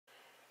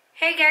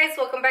Hey guys,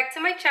 welcome back to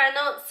my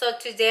channel. So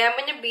today I'm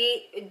going to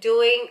be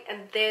doing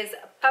this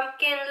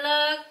pumpkin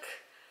look,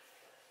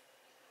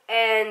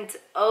 and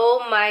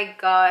oh my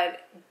god,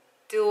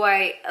 do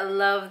I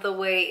love the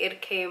way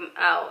it came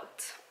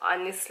out.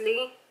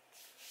 Honestly,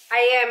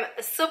 I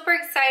am super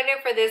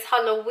excited for this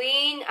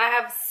Halloween. I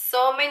have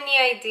so many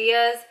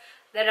ideas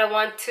that I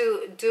want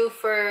to do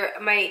for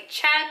my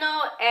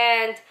channel,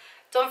 and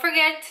don't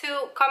forget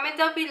to comment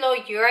down below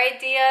your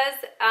ideas,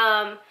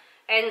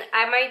 and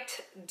I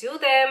might do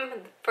them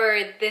for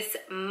this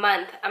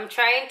month. I'm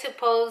trying to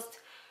post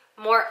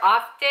more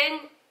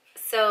often,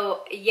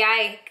 so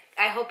yeah,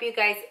 I hope you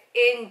guys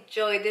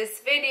enjoy this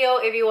video.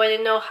 If you want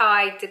to know how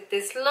I did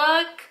this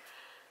look,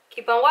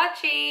 keep on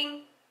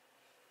watching.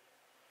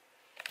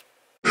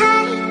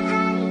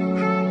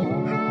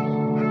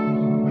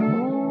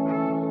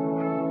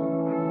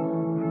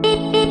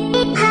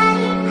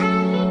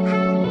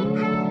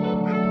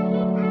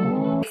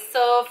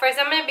 So first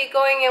I'm going to be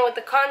going in with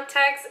the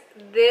contacts.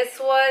 This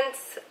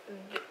one's,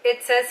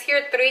 it says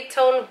here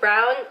 3-tone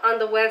brown on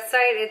the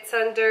website. It's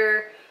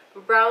under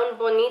Brown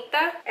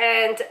Bonita,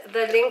 and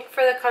the link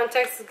for the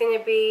contacts is going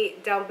to be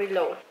down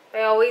below.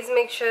 I always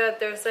make sure that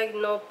there's like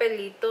no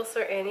pelitos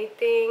or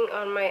anything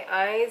on my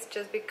eyes,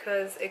 just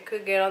because it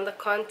could get on the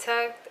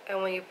contact,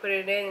 and when you put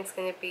it in, it's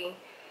going to be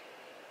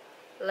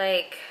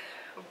like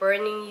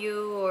burning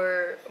you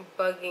or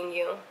bugging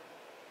you.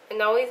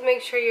 And always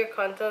make sure your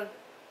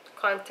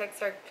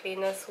contacts are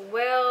clean as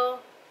well,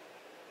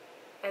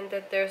 and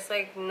that there's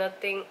like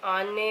nothing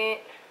on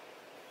it,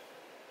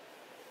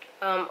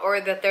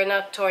 or that they're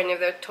not torn. If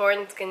they're torn,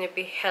 it's gonna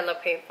be hella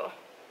painful.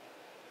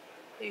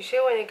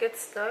 Usually when it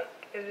gets stuck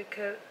is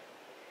because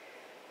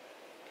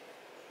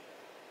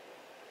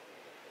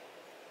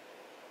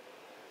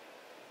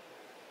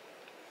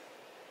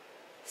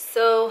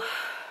so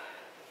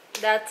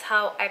that's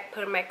how I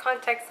put my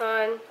contacts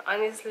on.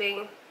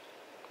 Honestly,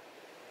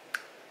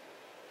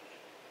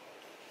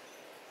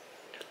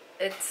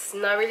 it's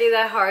not really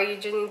that hard. You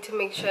just need to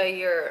make sure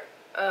your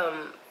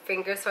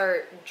fingers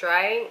are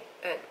dry,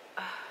 and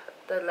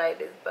the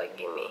light is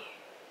bugging me.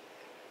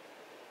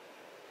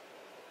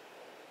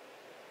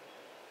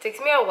 It takes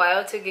me a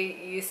while to get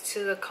used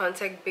to the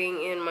contact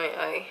being in my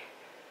eye.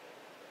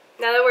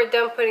 Now that we're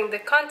done putting the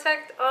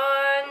contact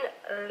on,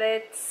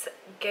 let's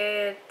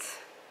get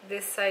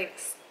this side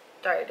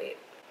started.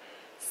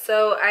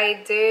 So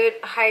I did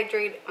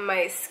hydrate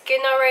my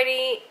skin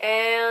already,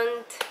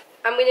 and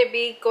I'm going to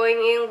be going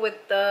in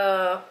with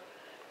the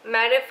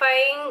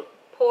mattifying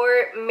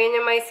pore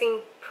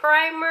minimizing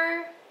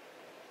primer.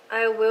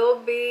 I will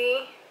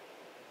be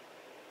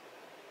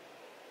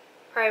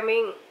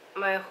priming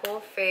my whole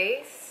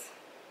face.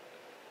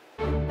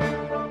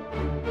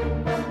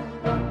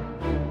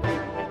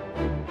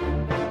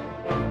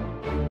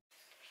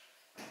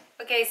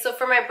 Okay, so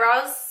for my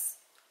brows,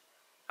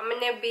 I'm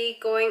going to be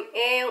going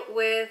in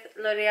with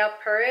L'Oreal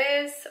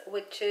Paris,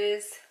 which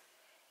is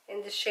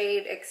in the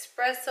shade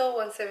Espresso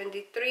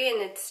 173,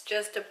 and it's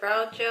just a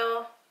brow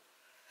gel,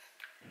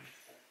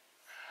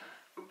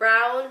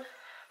 brown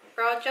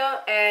brow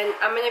gel. And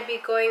I'm going to be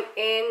going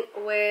in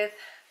with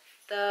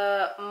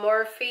the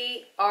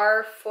Morphe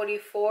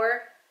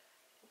R44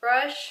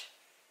 brush,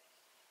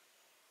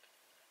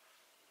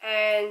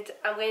 and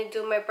I'm going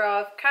to do my brow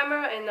off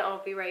camera, and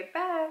I'll be right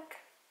back.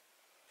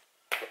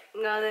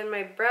 Now that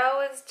my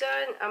brow is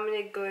done, I'm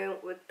going to go in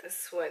with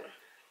this one,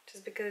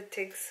 just because it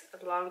takes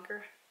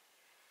longer.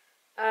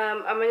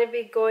 I'm going to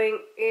be going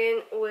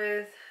in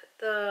with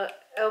the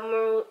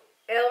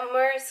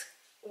Elmer's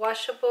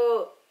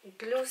washable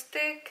glue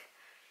stick.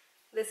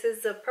 This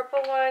is the purple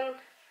one,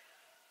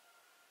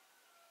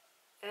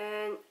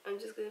 and I'm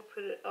just going to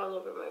put it all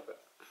over my brow.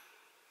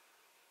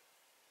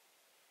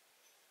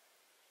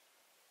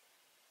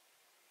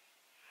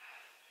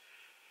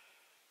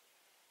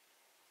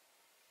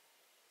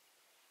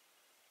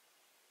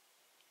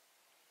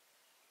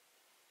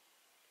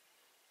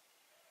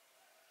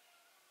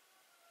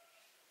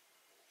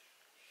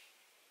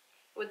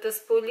 With the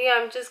spoolie,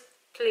 I'm just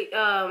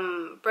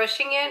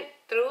brushing it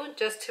through,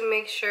 just to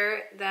make sure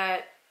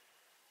that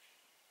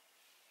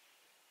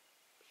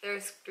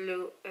there's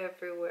glue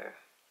everywhere.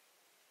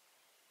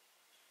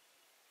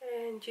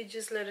 And you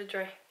just let it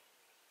dry.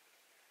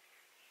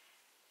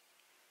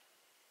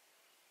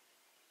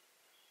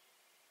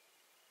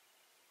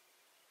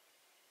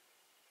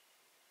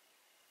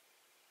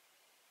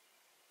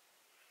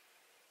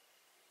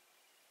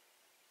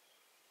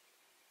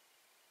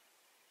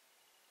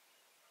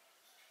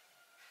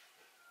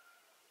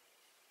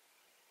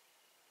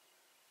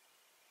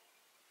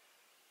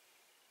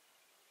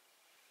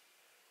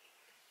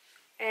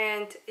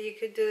 And you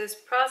could do this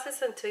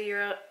process until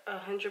you're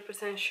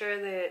 100% sure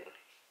that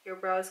your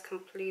brow is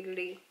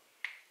completely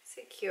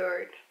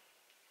secured.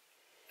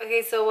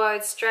 Okay, so while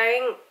it's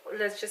drying,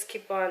 let's just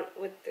keep on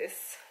with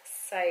this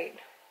side.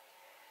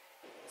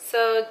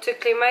 So to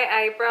clean my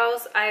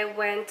eyebrows, I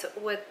went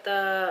with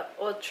the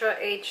Ultra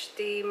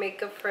HD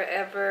Makeup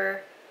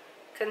Forever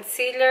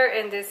concealer,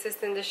 and this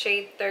is in the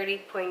shade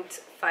 30.5.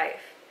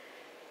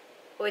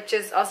 which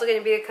is also going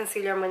to be the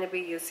concealer I'm going to be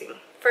using.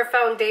 For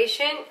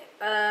foundation,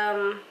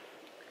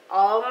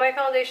 all my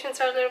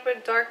foundations are a little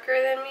bit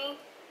darker than me,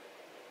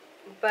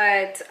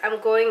 but I'm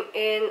going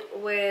in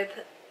with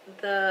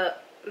the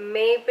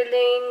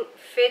Maybelline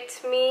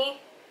Fit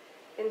Me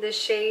in the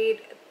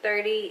shade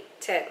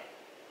 3010.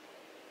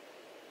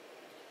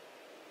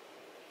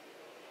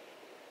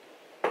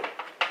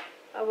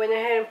 I went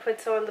ahead and put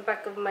some on the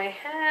back of my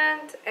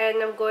hand,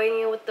 and I'm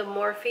going in with the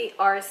Morphe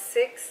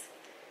R6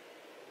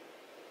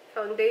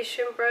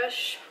 foundation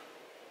brush.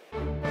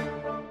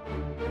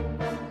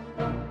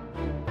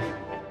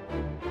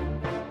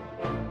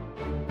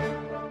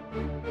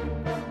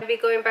 I'll be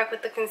going back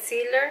with the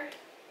concealer.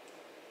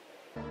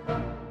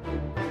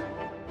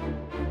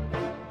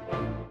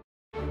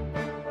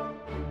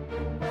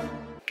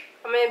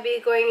 I'm going to be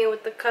going in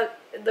with the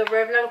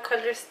Revlon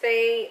Color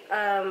Stay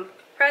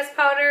press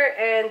powder,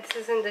 and this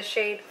is in the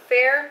shade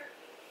Fair.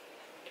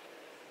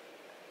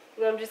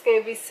 And I'm just going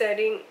to be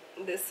setting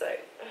this side.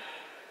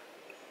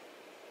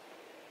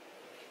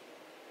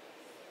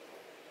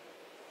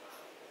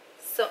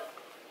 So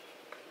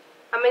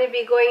I'm going to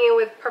be going in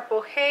with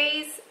Purple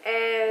Haze,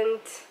 and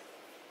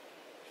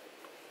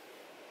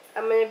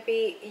I'm going to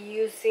be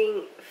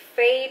using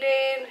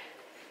Faded,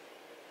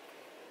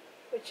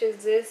 which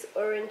is this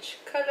orange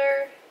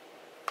color.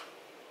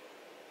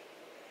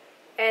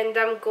 And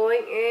I'm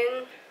going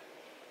in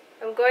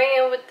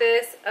with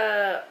this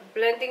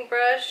blending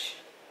brush.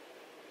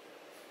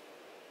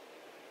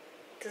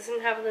 It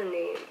doesn't have the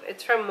name.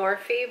 It's from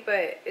Morphe,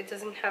 but it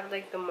doesn't have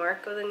like the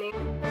mark of the name.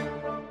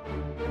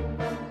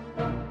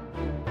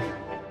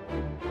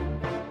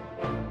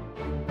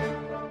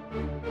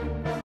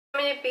 I'm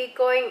going to be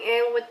going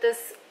in with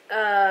this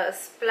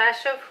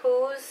Splash of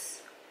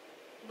Who's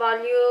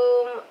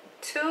Volume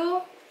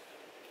 2.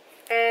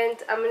 And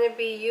I'm going to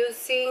be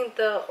using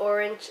the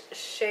Orange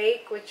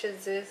Shake, which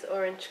is this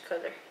orange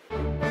color.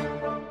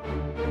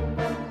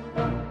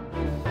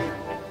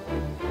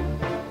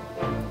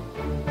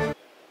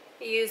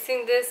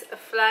 Using this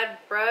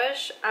flat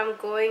brush, I'm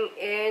going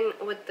in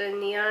with the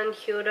Neon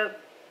Huda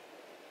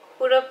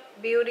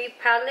Beauty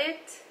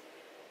palette.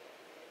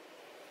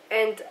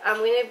 And I'm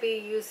going to be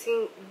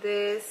using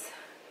this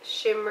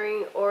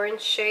shimmering orange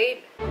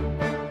shade.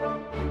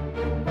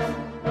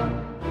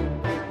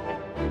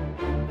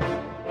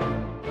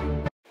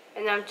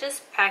 And I'm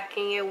just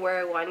packing it where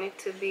I want it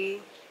to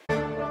be.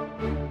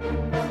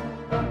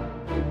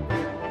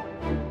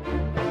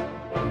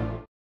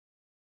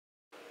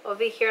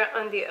 Over here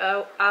on the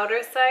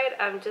outer side,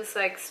 I'm just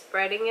like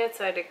spreading it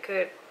so that it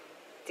could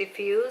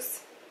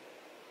diffuse.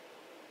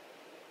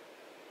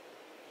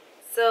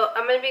 So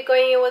I'm going to be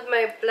going in with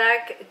my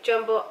black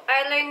jumbo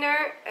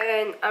eyeliner,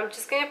 and I'm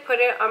just going to put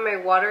it on my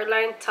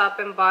waterline top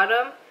and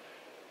bottom.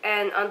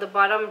 And on the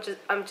bottom,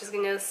 I'm just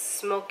going to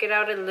smoke it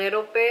out a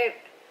little bit,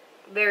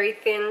 very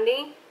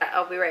thinly.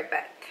 I'll be right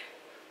back.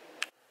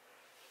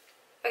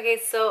 Okay,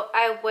 so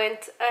I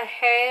went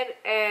ahead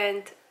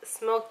and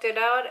smoked it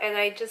out, and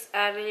I just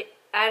added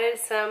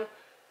some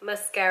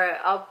mascara.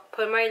 I'll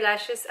put my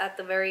lashes at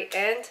the very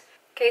end.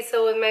 Okay,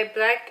 so with my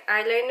black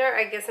eyeliner,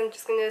 I guess I'm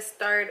just gonna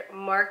start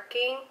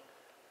marking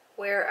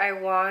where I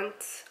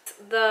want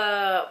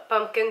the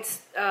pumpkin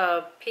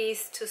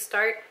piece to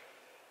start.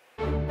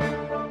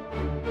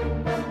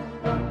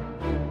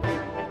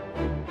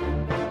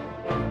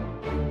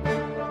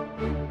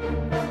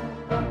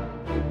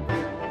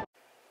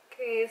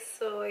 Okay,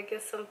 so I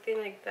guess something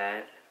like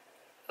that.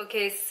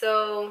 Okay,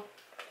 so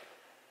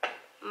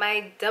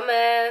my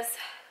dumbass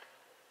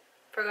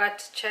forgot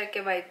to check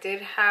if I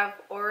did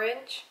have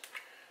orange.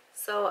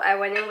 So I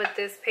went in with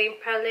this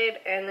paint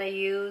palette, and I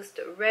used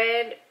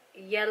red,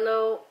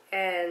 yellow,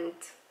 and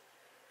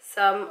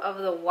some of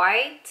the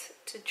white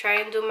to try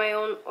and do my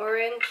own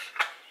orange.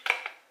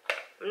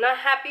 I'm not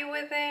happy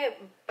with it,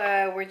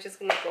 but we're just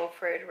gonna go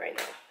for it right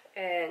now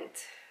and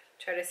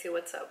try to see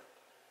what's up.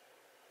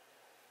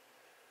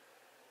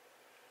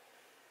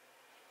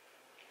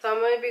 So I'm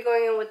going to be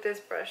going in with this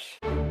brush.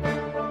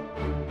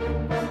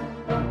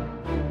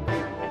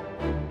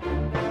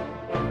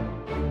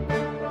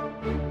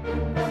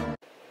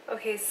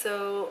 Okay,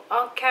 so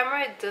on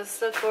camera it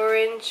does look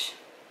orange.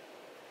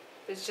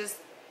 It's just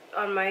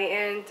on my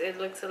end it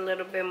looks a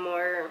little bit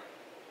more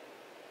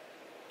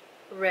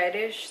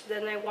reddish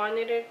than I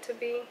wanted it to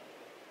be.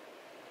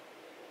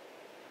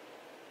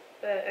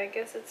 But I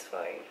guess it's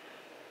fine.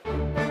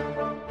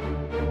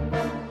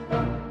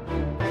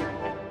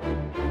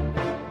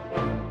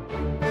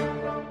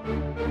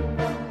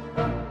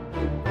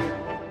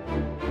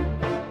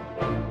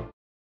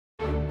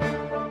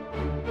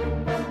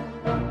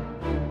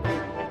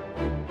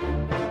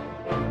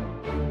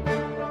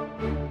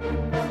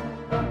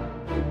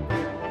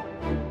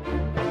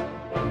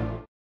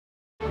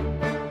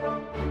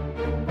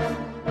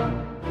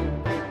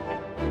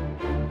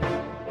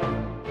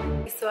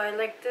 So I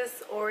like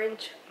this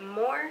orange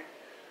more.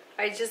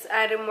 I just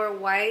added more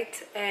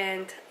white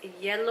and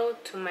yellow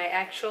to my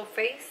actual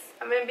face.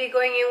 I'm going to be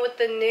going in with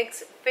the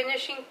NYX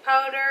finishing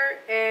powder,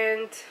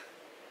 and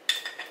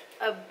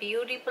a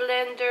beauty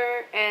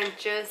blender and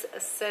just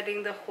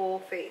setting the whole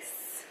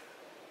face.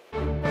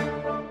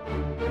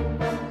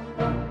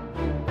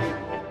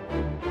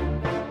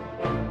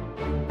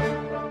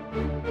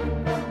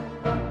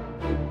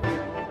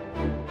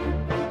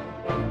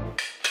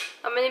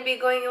 I'm going to be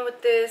going in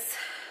with this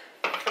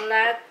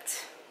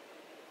flat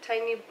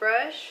tiny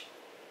brush,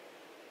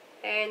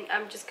 and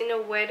I'm just going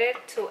to wet it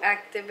to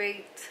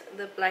activate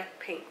the black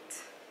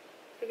paint.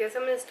 I guess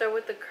I'm going to start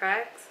with the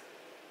cracks.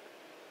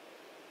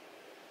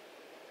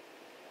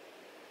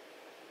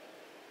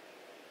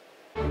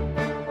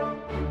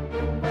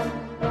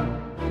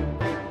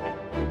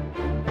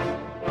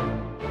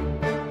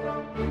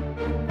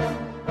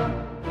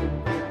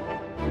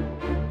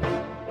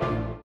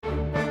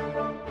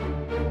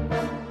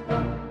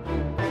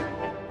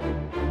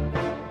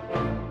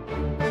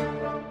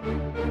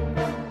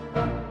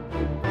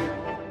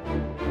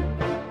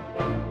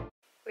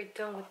 We're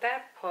done with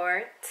that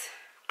part.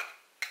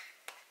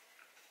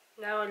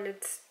 Now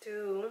let's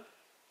do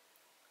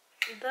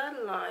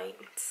the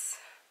lines.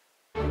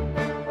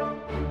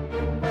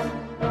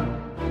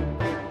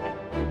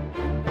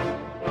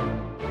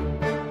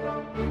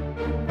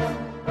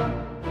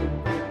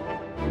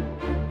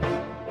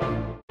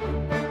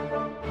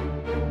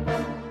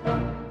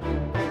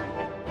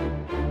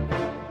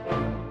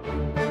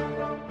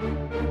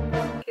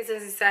 Okay,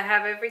 since I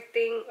have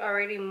everything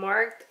already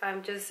marked,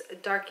 I'm just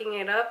darkening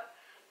it up.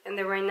 And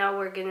then right now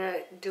we're gonna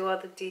do all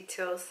the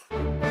details.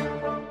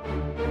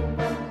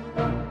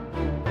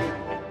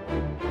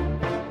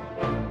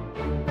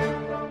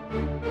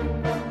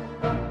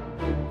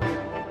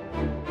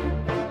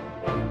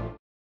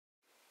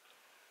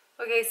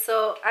 Okay,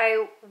 so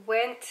I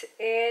went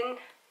in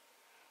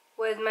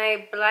with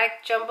my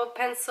black jumbo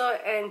pencil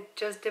and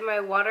just did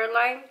my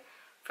waterline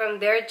from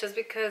there, just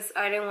because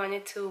I didn't want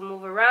it to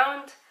move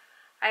around.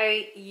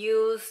 I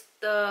used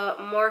the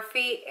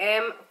Morphe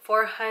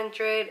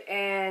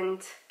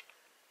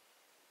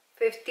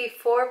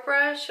M454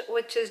 brush,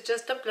 which is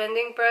just a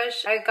blending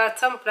brush. I got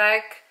some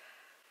black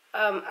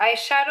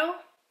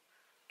eyeshadow.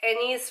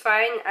 Any is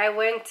fine. I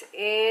went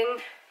in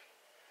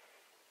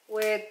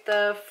with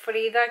the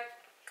Frida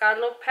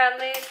Kahlo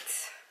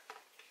palette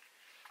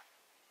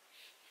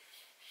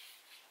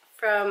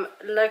from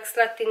Luxe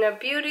Latina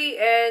Beauty,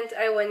 and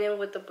I went in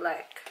with the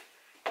black,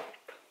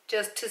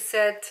 just to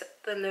set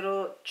the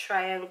little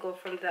triangle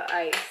from the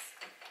eyes.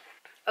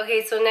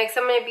 Okay, so next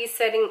I'm going to be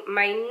setting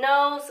my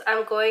nose.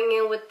 I'm going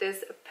in with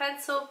this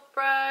pencil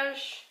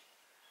brush.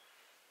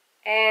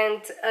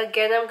 And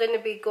again, I'm going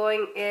to be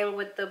going in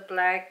with the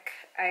black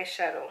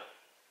eyeshadow.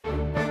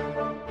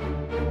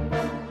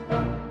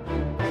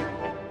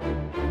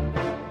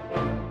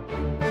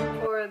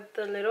 For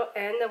the little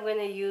end, I'm going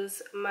to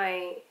use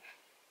my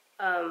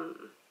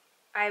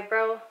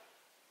eyebrow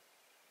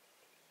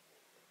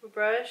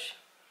brush,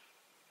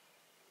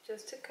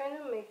 just to kind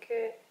of make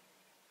it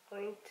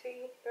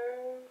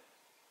pointier.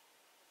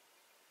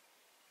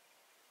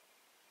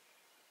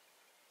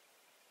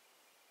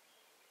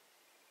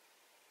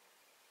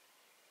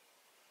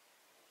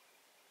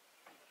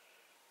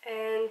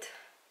 And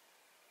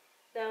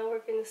now we're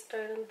going to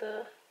start on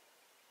the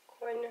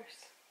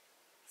corners.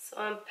 So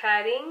I'm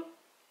patting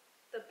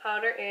the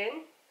powder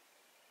in,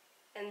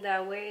 and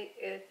that way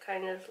it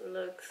kind of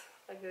looks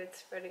like it's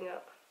spreading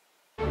out.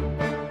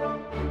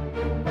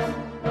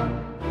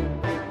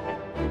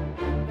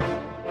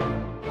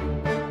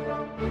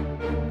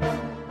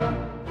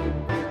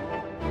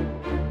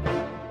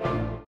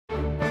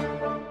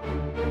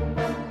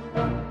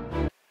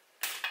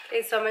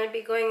 Okay, so I'm going to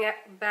be going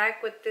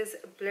back with this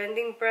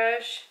blending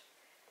brush,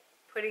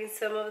 putting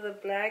some of the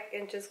black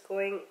and just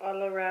going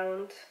all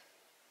around.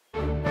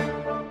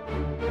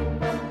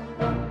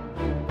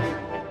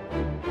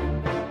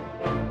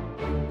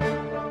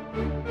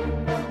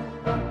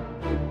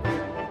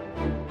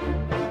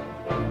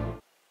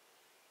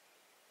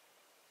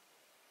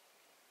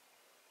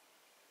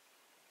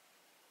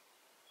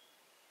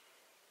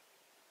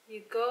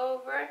 You go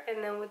over,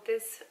 and then with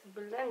this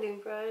blending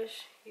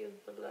brush, you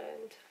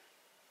blend.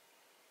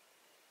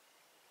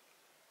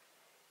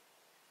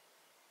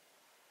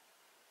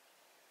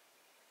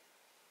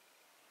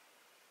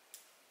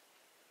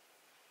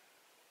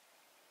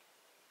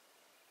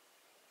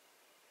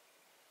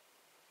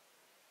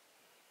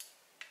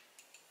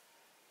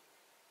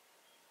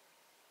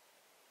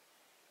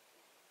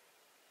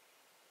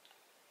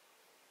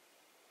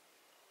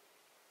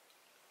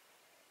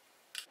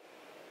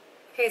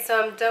 Okay,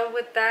 so I'm done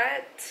with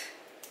that.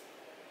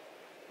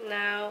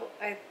 Now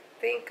I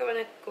think I'm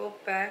gonna go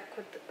back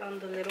with on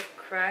the little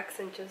cracks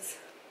and just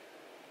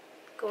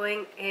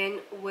going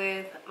in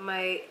with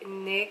my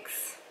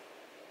NYX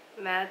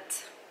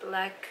matte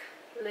black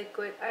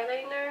liquid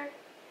eyeliner.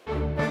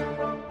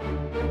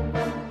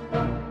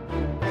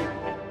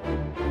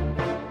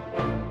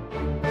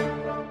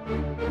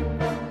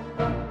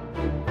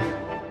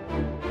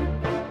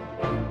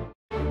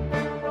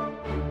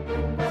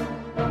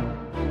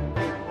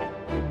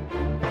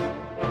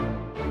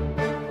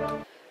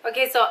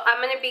 Okay, so I'm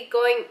going to be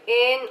going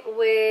in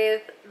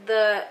with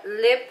the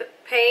lip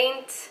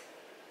paint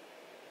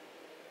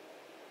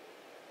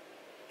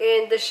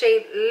in the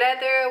shade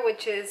Leather,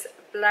 which is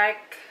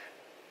black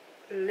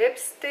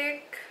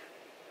lipstick.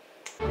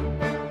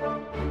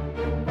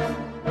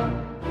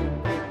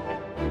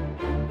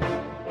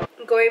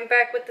 Going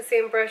back with the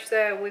same brush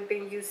that we've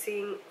been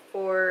using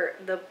for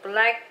the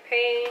black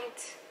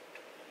paint.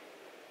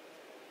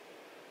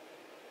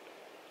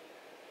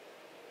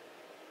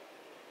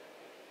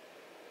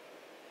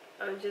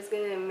 I'm just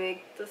gonna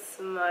make the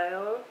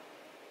smile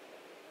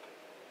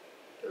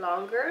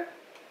longer.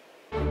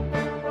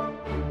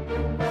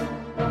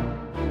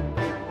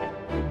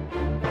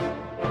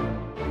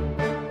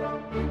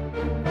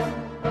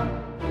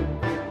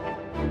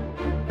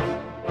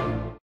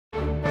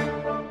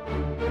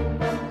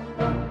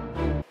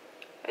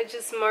 I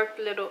just marked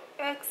little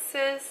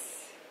X's.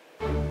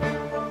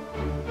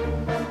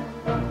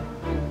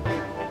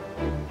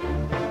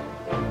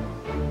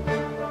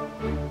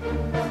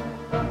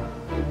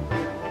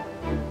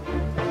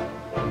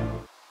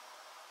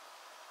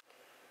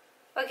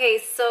 Okay,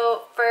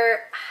 so for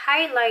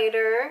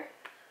highlighter,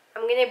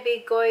 I'm going to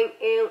be going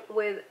in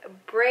with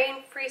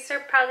Brain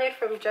Freezer palette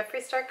from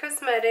Jeffree Star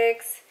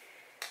Cosmetics.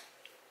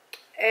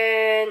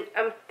 And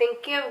I'm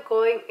thinking of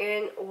going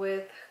in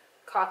with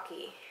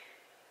Cocky.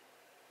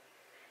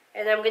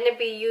 And I'm going to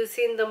be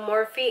using the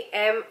Morphe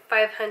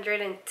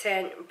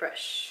M510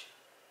 brush.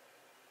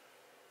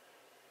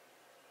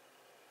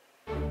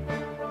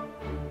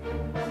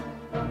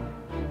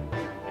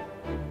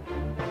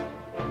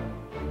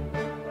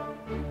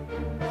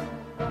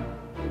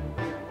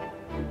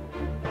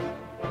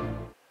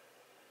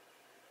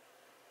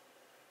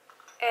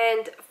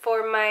 And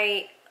for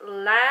my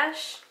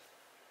lash,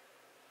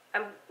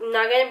 I'm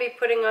not going to be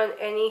putting on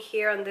any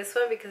here on this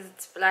one because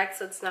it's black,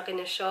 so it's not going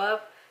to show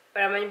up.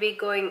 But I'm going to be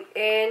going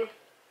in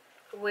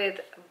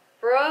with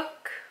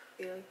Brooke.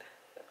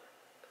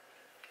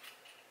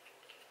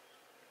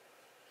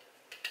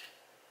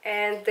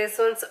 And these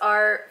ones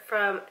are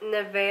from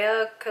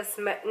Nevea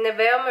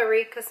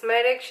Marie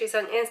Cosmetics. She's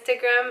on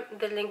Instagram.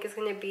 The link is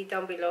going to be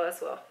down below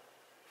as well.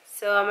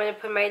 So I'm going to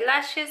put my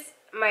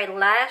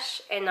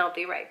lash, and I'll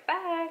be right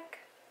back.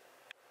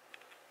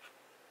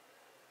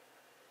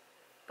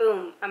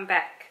 Boom, I'm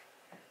back.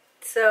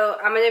 So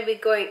I'm going to be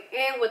going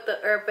in with the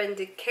Urban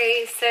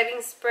Decay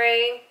setting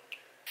spray.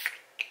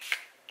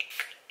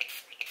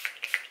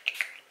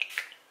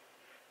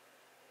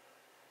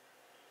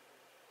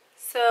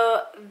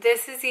 So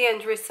this is the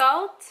end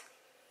result.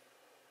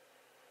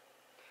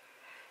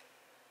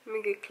 Let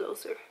me get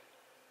closer.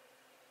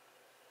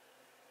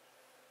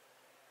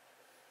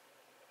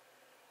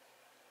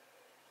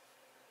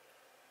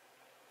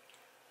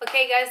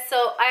 Okay guys,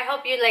 so I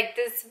hope you liked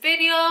this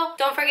video.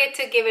 Don't forget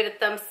to give it a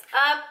thumbs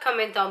up,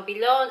 comment down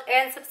below,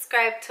 and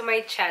subscribe to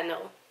my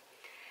channel.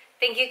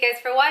 Thank you guys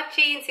for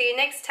watching. See you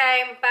next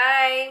time.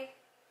 Bye.